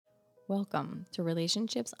Welcome to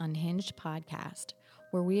Relationships Unhinged podcast,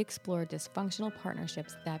 where we explore dysfunctional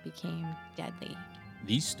partnerships that became deadly.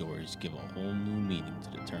 These stories give a whole new meaning to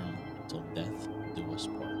the term "till death do us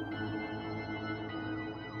part."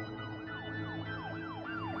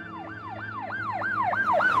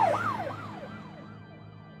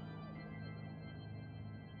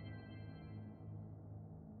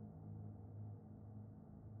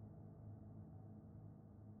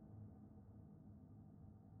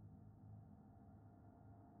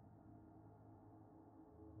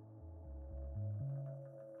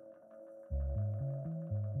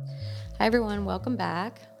 Hi, everyone. Welcome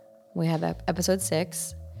back. We have episode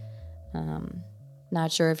 6. Not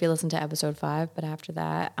sure if you listened to episode 5, but after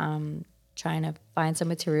that, I'm trying to find some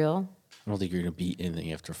material. I don't think you're gonna beat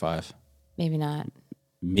anything after 5. Maybe not.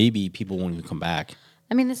 Maybe people won't even come back.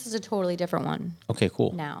 I mean, this is a totally different one Okay,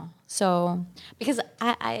 cool. now. So, because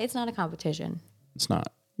it's not a competition. It's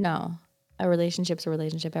not. No. A relationship's a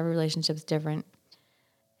relationship. Every relationship's different.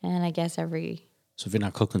 And I guess So if you're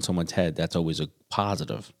not cooking someone's head, that's always a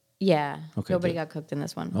positive. yeah. Okay, Nobody good. got cooked in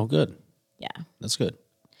this one. Oh, good. Yeah. That's good.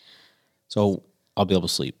 So I'll be able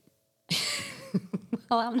to sleep.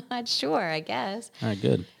 Well, I'm not sure, I guess. All right,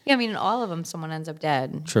 good. Yeah, I mean, in all of them, someone ends up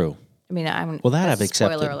dead. True. I mean, Well, that that's I've a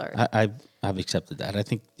spoiler accepted. alert. I've accepted that. I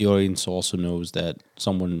think the audience also knows that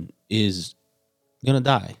someone is gonna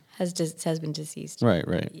die. Has been deceased. Right.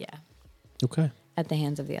 Right. Yeah, Okay. at the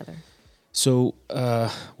hands of the other. So,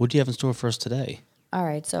 what do you have in store for us today? All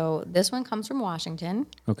right, so this one comes from Washington.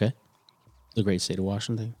 Okay. The great state of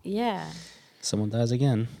Washington. Yeah, Someone dies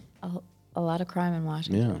again. a lot of crime in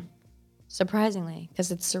Washington. Yeah. Surprisingly, because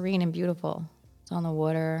it's serene and beautiful. It's on the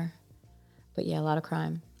water, but yeah, a lot of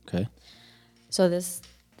crime. Okay. So this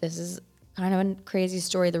is kind of a crazy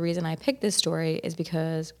story. The reason I picked this story is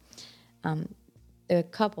because the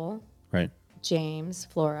couple, Right. James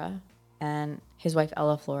Flora and his wife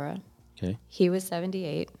Ella Flora, Okay. he was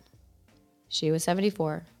 78, she was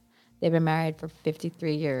 74. They've been married for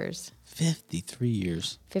 53 years. 53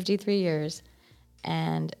 years. 53 years,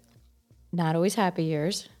 and not always happy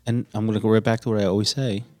years. And I'm going to go right back to what I always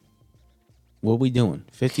say. What are we doing?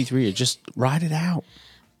 53 years. Just ride it out.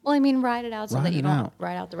 Well, I mean, ride it out so Ride that you it don't out.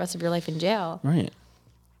 ride out the rest of your life in jail. Right.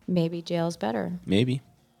 Maybe jail's better. Maybe.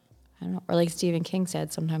 I don't know. Or like Stephen King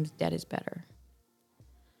said, sometimes dead is better.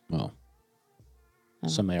 Well,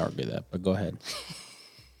 some may argue that, but go ahead.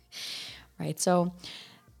 Right. So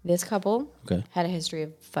this couple Okay. had a history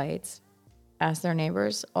of fights. Asked their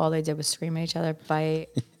neighbors. All they did was scream at each other, fight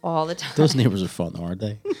all the time. Those neighbors are fun, though, aren't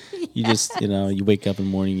they? You just, you wake up in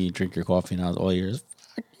the morning, you drink your coffee, and all you hear is,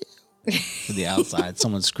 fuck you. To the outside,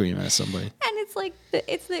 someone's screaming at somebody. And it's like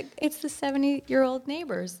it's the 70-year-old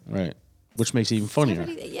neighbors. Right. Which makes it even funnier.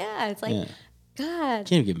 70 yeah, it's like, Yeah. God,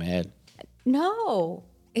 Can't even get mad. no.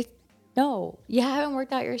 No. You haven't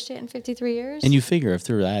worked out your shit in 53 years? And you figure if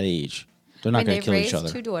they're that age, they're not I mean, going they've to kill each raised other.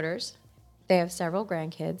 2 daughters. They have several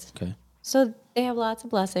grandkids. Okay. So they have lots of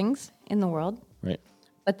blessings in the world, Right.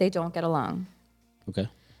 but they don't get along. Okay.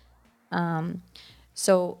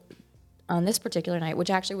 So on this particular night, which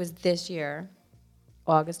actually was this year,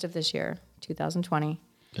 August of this year, 2020,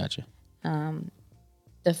 Gotcha.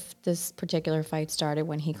 this particular fight started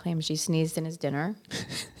when he claimed she sneezed in his dinner.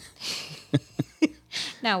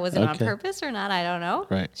 Now, was it on Okay. purpose or not? I don't know.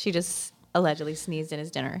 Right. She just allegedly sneezed in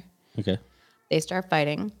his dinner. Okay. They start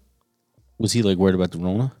fighting. Was he like worried about the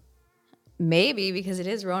Rona? Maybe because it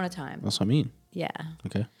is Rona time. That's what I mean. Yeah.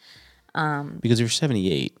 Okay. Because you're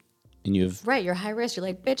 78 and you have Right. You're high risk. You're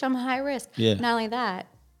like, bitch, I'm high risk. Yeah. Not only that.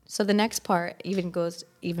 So the next part even goes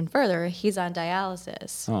even further. He's on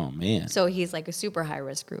dialysis. oh man. So he's like a super high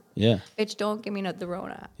risk group. Yeah. Bitch, don't give me the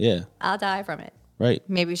Rona. Yeah. I'll die from it. Right.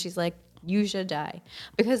 Maybe she's like, you should die.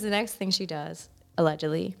 Because the next thing she does,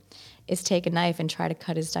 allegedly, is take a knife and try to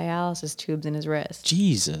cut his dialysis tubes in his wrist.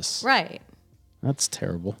 Jesus. Right. That's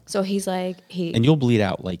terrible. So he's like, And you'll bleed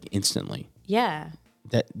out like instantly. yeah.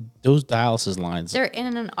 That those dialysis lines. They're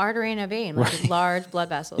in an artery and a vein, like large blood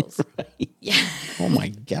vessels. Right. Yeah. Oh my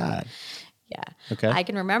God. Yeah. Okay. I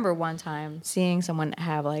can remember one time seeing someone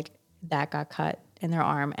have like that got cut in their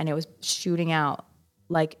arm and it was shooting out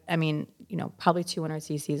like, I mean, probably 200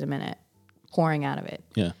 cc's a minute pouring out of it.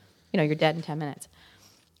 Yeah. You're dead in 10 minutes.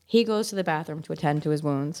 He goes to the bathroom to attend to his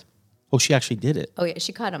wounds. Oh, she actually did it. Oh yeah,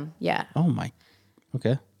 she cut him. Yeah. Oh my.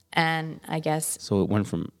 Okay. And I guess, So it went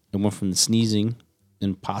from the sneezing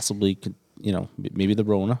and possibly maybe the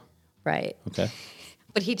Rona. right. Okay.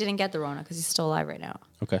 But he didn't get the Rona because he's still alive right now.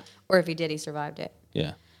 Okay. Or if he did, he survived it.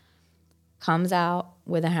 Yeah. Comes out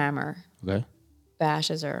with a hammer, Okay.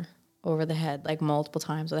 bashes her over the head like multiple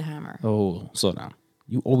times with a hammer. Oh, slow down.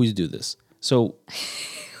 You always do this. So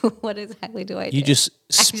What exactly do I do? You just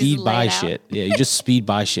just speed lay by it out. shit. Yeah, you just speed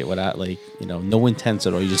by shit without no intents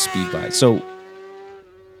at all. You just speed by. So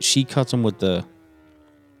she cuts him with a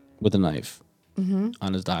knife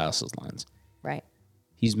on his dialysis lines. Right.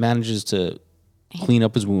 He manages to clean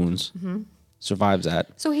up his wounds, survives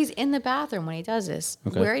that. So he's in the bathroom when he does this.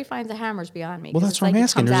 Okay. Where he finds the hammer is beyond me. Well, 'cause that's it's what I'm like he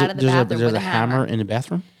asking. comes out of the bathroom There's with a hammer in the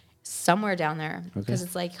bathroom? somewhere down there because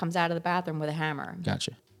it's like he comes out of the bathroom with a hammer.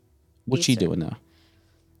 Gotcha. What's she Beats her. doing now?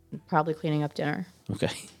 Probably cleaning up dinner. Okay.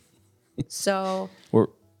 So Or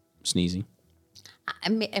sneezing. I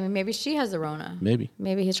mean, maybe she has the Rona. Maybe.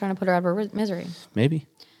 Maybe he's trying to put her out of her misery. Maybe.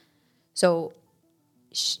 So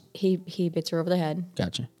he bits her over the head.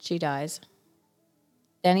 Gotcha. She dies.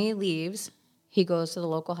 Then he leaves. He goes to the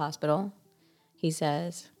local hospital. He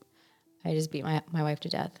says, I just beat my wife to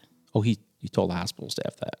death. Oh, he told the hospital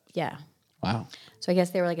staff that. Yeah. Wow. So I guess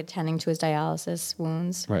they were like attending to his dialysis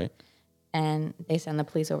wounds. Right. And they send the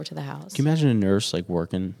police over to the house. Can you imagine a nurse like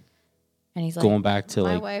working, And he's like, going back to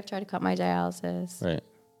my like, wife tried to cut my dialysis. right.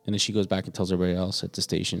 And then she goes back and tells everybody else at the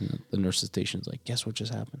station, the nurse's station's like, guess what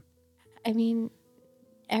just happened? I mean,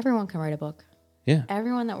 everyone can write a book. Yeah.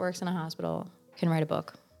 Everyone that works in a hospital can write a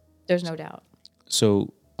book. There's no doubt.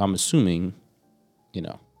 So I'm assuming,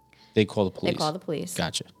 they call the police. They call the police.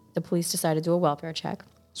 Gotcha. The police decide to do a welfare check.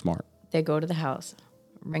 Smart. They go to the house,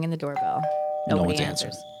 ringing the doorbell. No Nobody one's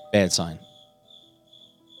answers. answering. Bad sign.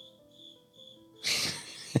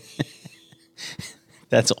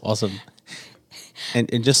 That's awesome.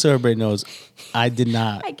 And just so everybody knows, I did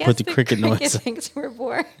not I guess put the cricket noise. thinks we're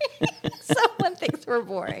boring. Someone thinks we're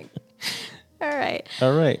boring. All right.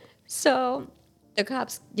 All right. So the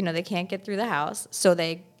cops, they can't get through the house, so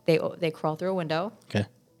they crawl through a window. Okay.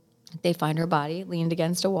 They find her body leaned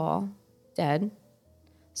against a wall, dead.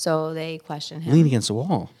 So they question him. Lean against the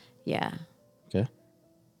wall. Yeah. Okay.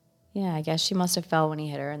 Yeah, I guess she must have fell when he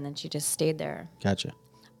hit her, and then she just stayed there. Gotcha.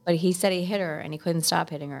 But he said he hit her, and he couldn't stop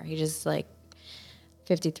hitting her. He just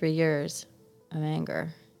 53 years of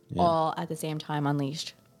anger, all at the same time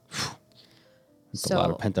unleashed. That's a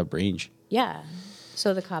lot of pent up rage. Yeah.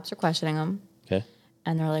 So the cops are questioning him, Okay.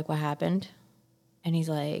 and they're like, what happened? And he's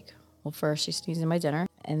like, well, first she sneezed in my dinner,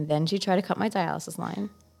 and then she tried to cut my dialysis line.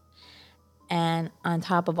 And on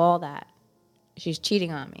top of all that, she's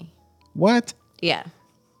cheating on me. What? Yeah.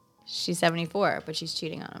 She's 74, but she's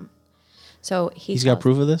cheating on him. So He's got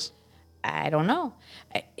proof of this? I don't know.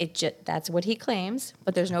 That's what he claims,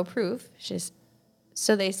 but there's no proof.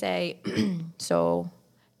 So they say, so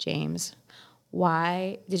James,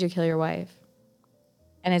 why did you kill your wife?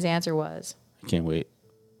 And his answer was, I can't wait.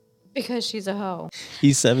 because she's a hoe.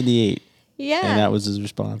 He's 78. Yeah. And that was his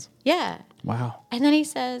response. Yeah. Wow. And then he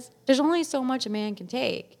says, there's only so much a man can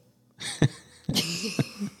take.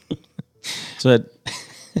 So it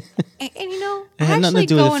I had nothing actually to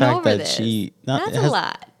do with the going fact over that this. she. That's a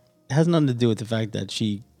lot. It has nothing to do with the fact that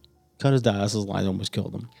she cut his dialysis line, almost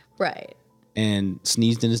killed him, Right. and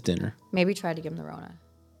sneezed in his dinner, Maybe tried to give him the Rona.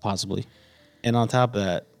 possibly. And on top of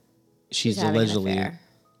that, she's having an allegedly affair.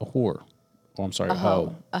 a whore. Oh, I'm sorry, a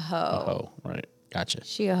hoe. A hoe. A hoe. Right. Gotcha.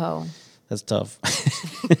 She a hoe. That's tough.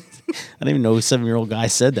 I didn't even know a 7-year-old guy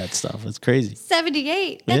said that stuff. That's crazy.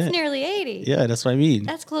 78. That's Yeah. nearly 80. Yeah, that's what I mean.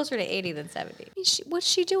 That's closer to 80 than 70. What's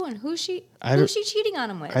she doing? Who's she don't- cheating on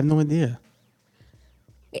him with? I have no idea.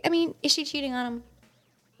 I mean, is she cheating on him?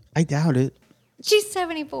 I doubt it. She's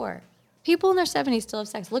 74. People in their 70s still have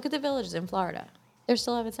sex. Look at the villages in Florida. They're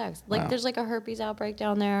still having sex. Wow. There's a herpes outbreak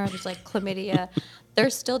down there. There's chlamydia. They're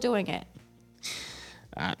still doing it.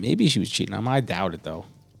 Maybe she was cheating on him. I doubt it, though.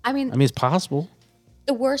 I mean, It's possible.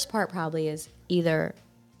 the worst part probably is either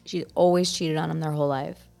she always cheated on him their whole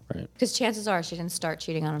life. Right. Because chances are she didn't start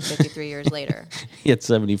cheating on him 53 years later. He had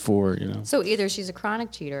 74, So either she's a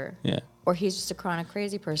chronic cheater, Yeah. or he's just a chronic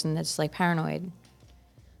crazy person that's paranoid.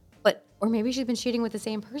 Or maybe she's been cheating with the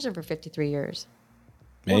same person for 53 years.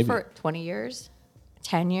 Maybe. Or for 20 years,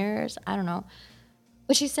 10 years, I don't know.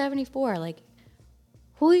 But she's 74.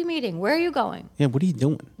 Who are you meeting? Where are you going? Yeah, what are you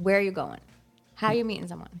doing? Where are you going? How are you meeting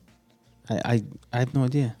someone? I have no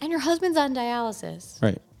idea. And your husband's on dialysis.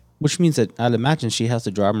 Right. Which means that I'd imagine she has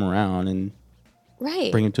to drive him around and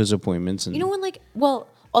Right. bring him to his appointments. And You know when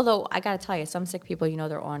although I got to tell you, some sick people,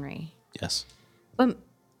 they're ornery. yes. But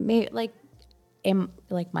maybe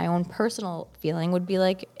my own personal feeling would be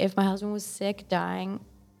if my husband was sick, dying,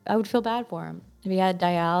 I would feel bad for him. If he had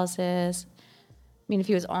dialysis, if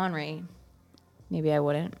he was ornery, maybe I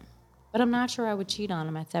wouldn't. But I'm not sure I would cheat on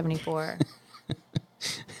him at 74.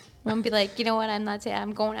 I'm be like, you know what? I'm not saying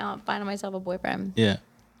I'm going out and finding myself a boyfriend. Yeah.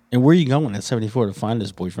 And where are you going at 74 to find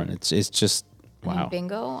this boyfriend? It's just wow.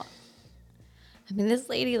 Bingo. I mean, this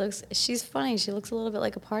lady she's funny. She looks a little bit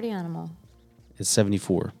like a party animal. It's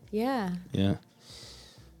 74. Yeah. Yeah.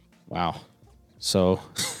 Wow. So,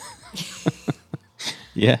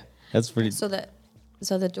 yeah, that's pretty. So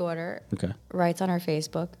the daughter Okay. writes on her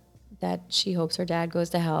Facebook that she hopes her dad goes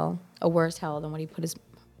to hell, a worse hell than what he put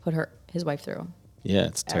his wife through. Yeah,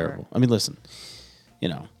 it's Ever. terrible. I mean, listen,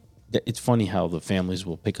 it's funny how the families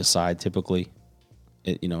will pick a side typically,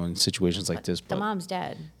 in situations like this. The But mom's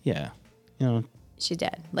dead. yeah, She's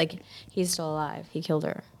dead. Like, he's still alive. He killed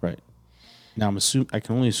her. right. Now I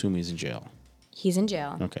can only assume he's in jail. He's in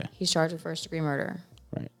jail. Okay. He's charged with first-degree murder.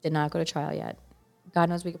 Right. Did not go to trial yet. God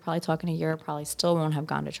knows we could probably talk in a year. Probably still won't have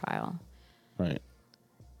gone to trial. Right.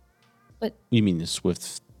 But You mean the swift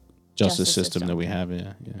justice Justice system system. that we have?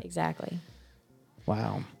 Yeah. Yeah. exactly.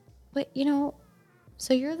 Wow. But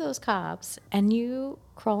so you're those cops, and you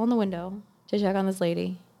crawl in the window to check on this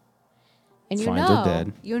lady, and Find her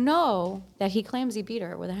dead. you know that he claims he beat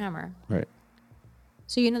her with a hammer. Right.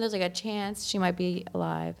 So there's like a chance she might be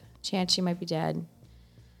alive, chance she might be dead.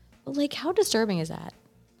 But like, how disturbing is that?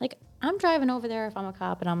 Like, I'm driving over there if I'm a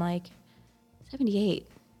cop, and I'm like, 78,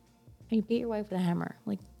 and you beat your wife with a hammer.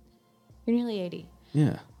 Like, you're nearly 80.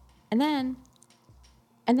 Yeah. And then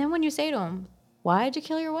when you say to him, why'd you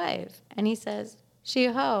kill your wife? And he says, she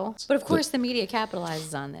a hoe. But of course the media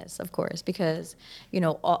capitalizes on this, of course, because,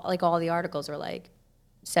 all the articles are like,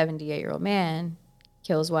 78-year-old man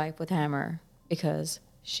kills wife with hammer because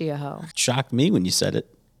she a hoe. Shocked me when you said it.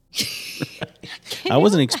 I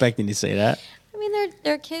wasn't expecting to say that. I mean,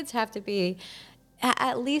 their kids have to be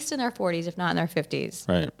at least in their 40s, if not in their 50s.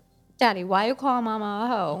 Right. Daddy, why you call mama a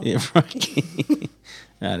hoe? Yeah, right.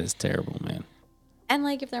 That is terrible, man. And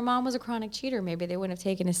like, if their mom was a chronic cheater, maybe they wouldn't have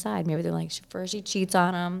taken his side. Maybe they're like, first she cheats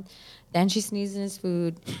on him, then she sneezes in his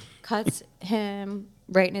food, cuts him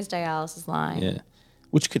right in his dialysis line. Yeah.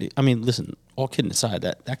 Which listen, all kidding aside,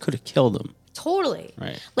 that could have killed him. Totally.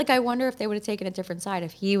 Right. Like, I wonder if they would have taken a different side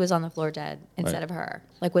if he was on the floor dead instead Right. of her.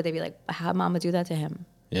 Like, would they be like, how'd mama do that to him?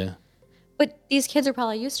 Yeah. But these kids are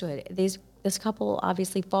probably used to it. This couple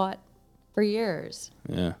obviously fought for years.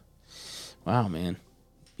 Yeah. Wow, man.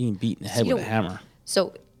 Being beat in the head You with a know- hammer.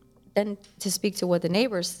 So then to speak to what the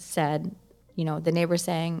neighbors said, the neighbors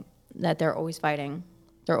saying that they're always fighting,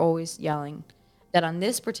 they're always yelling, that on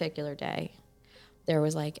this particular day, there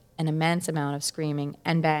was like an immense amount of screaming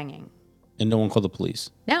and banging. And no one called the police.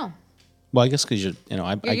 No, Well, I guess because I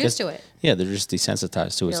you're guess, used to it. Yeah, they're just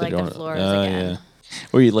desensitized to it. You're So like they the don't. floor is again. Yeah.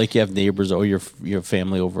 Or you have neighbors or your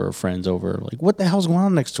family over or friends over. Like, what the hell's going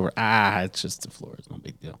on next door? It's just the floor. It's no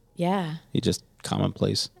big deal. Yeah, You just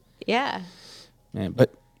commonplace. yeah. Man,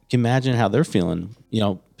 but can you imagine how they're feeling?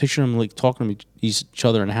 Picture them like talking to each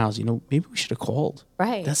other in the house. Maybe we should have called.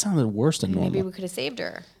 Right. That sounded worse than normal. Maybe we could have saved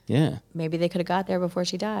her. Yeah. Maybe they could have got there before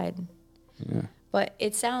she died. Yeah. But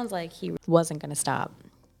it sounds like he wasn't going to stop.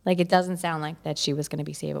 Like, it doesn't sound like that she was going to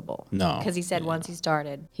be savable. No. Because he said once he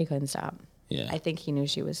started, he couldn't stop. Yeah. I think he knew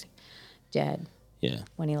she was dead Yeah.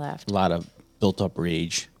 when he left. A lot of built up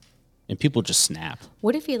rage, and people just snap.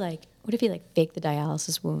 What if he faked the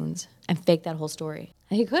dialysis wounds and faked that whole story?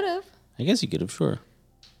 And he could have. I guess you could have, sure.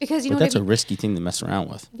 Because, But that's a risky thing to mess around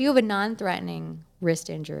with. if you have a non-threatening wrist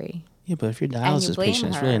injury, Yeah, but if you're a you dialysis blame patient,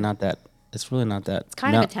 it's her. really not that. It's really not that. it's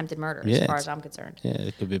kind of attempted murder Yeah, as far it's- as I'm concerned. Yeah,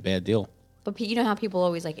 it could be a bad deal. But you know how people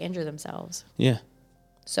always like injure themselves? Yeah.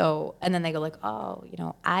 So, and then they go like, oh,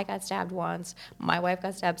 I got stabbed once. My wife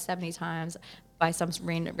got stabbed 70 times by some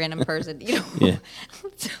random person, Yeah.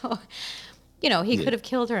 So, he could have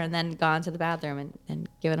killed her and then gone to the bathroom and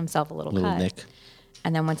given himself a little Little cut. nick.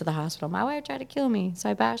 And then went to the hospital. My wife tried to kill me, so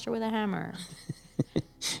I bashed her with a hammer.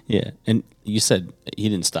 Yeah, and you said he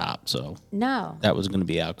didn't stop, so No, that was going to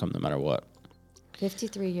be the outcome no matter what.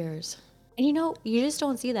 53 years. And you just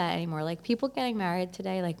don't see that anymore. Like, people getting married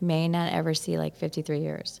today, like, may not ever see like 53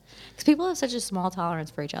 years. Because people have such a small tolerance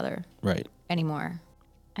for each other Right. anymore.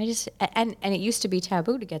 And it used to be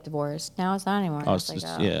taboo to get divorced. Now it's not anymore. Oh, It's it's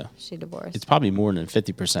like, just- yeah. she divorced. It's probably more than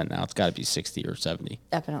 50% now. It's got to be 60 or 70.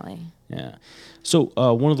 Definitely. Yeah. So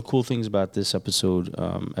one of the cool things about this episode,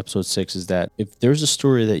 episode 6, is that if there's a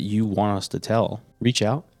story that you want us to tell, reach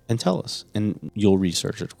out and tell us, and you'll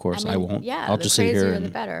research it. Of course, I won't. Yeah, I'll the just sit here crazier and the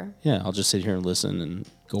better. yeah, I'll just sit here and listen and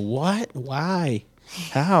go, what? Why?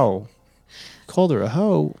 How? Called her a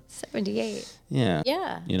hoe? 78. Yeah.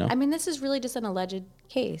 Yeah. I mean, this is really just an alleged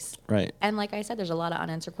case. Right. And like I said, there's a lot of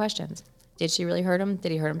unanswered questions. Did she really hurt him?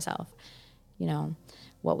 Did he hurt himself?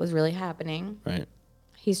 What was really happening? Right.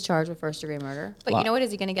 He's charged with first-degree murder. But you know what?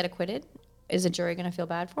 Is he going to get acquitted? Is the jury going to feel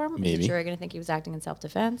bad for him? Is Maybe. the jury going to think he was acting in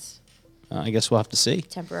self-defense? I guess we'll have to see.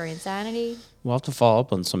 Temporary insanity. We'll have to follow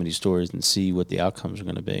up on some of these stories and see what the outcomes are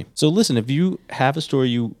going to be. So listen, if you have a story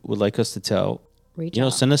you would like us to tell, Reach out.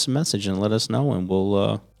 send us a message and let us know, and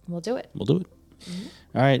we'll do it. We'll do it.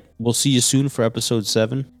 All right. We'll see you soon for episode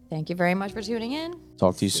 7. Thank you very much for tuning in.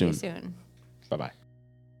 Talk to you See you soon. soon. Bye-bye.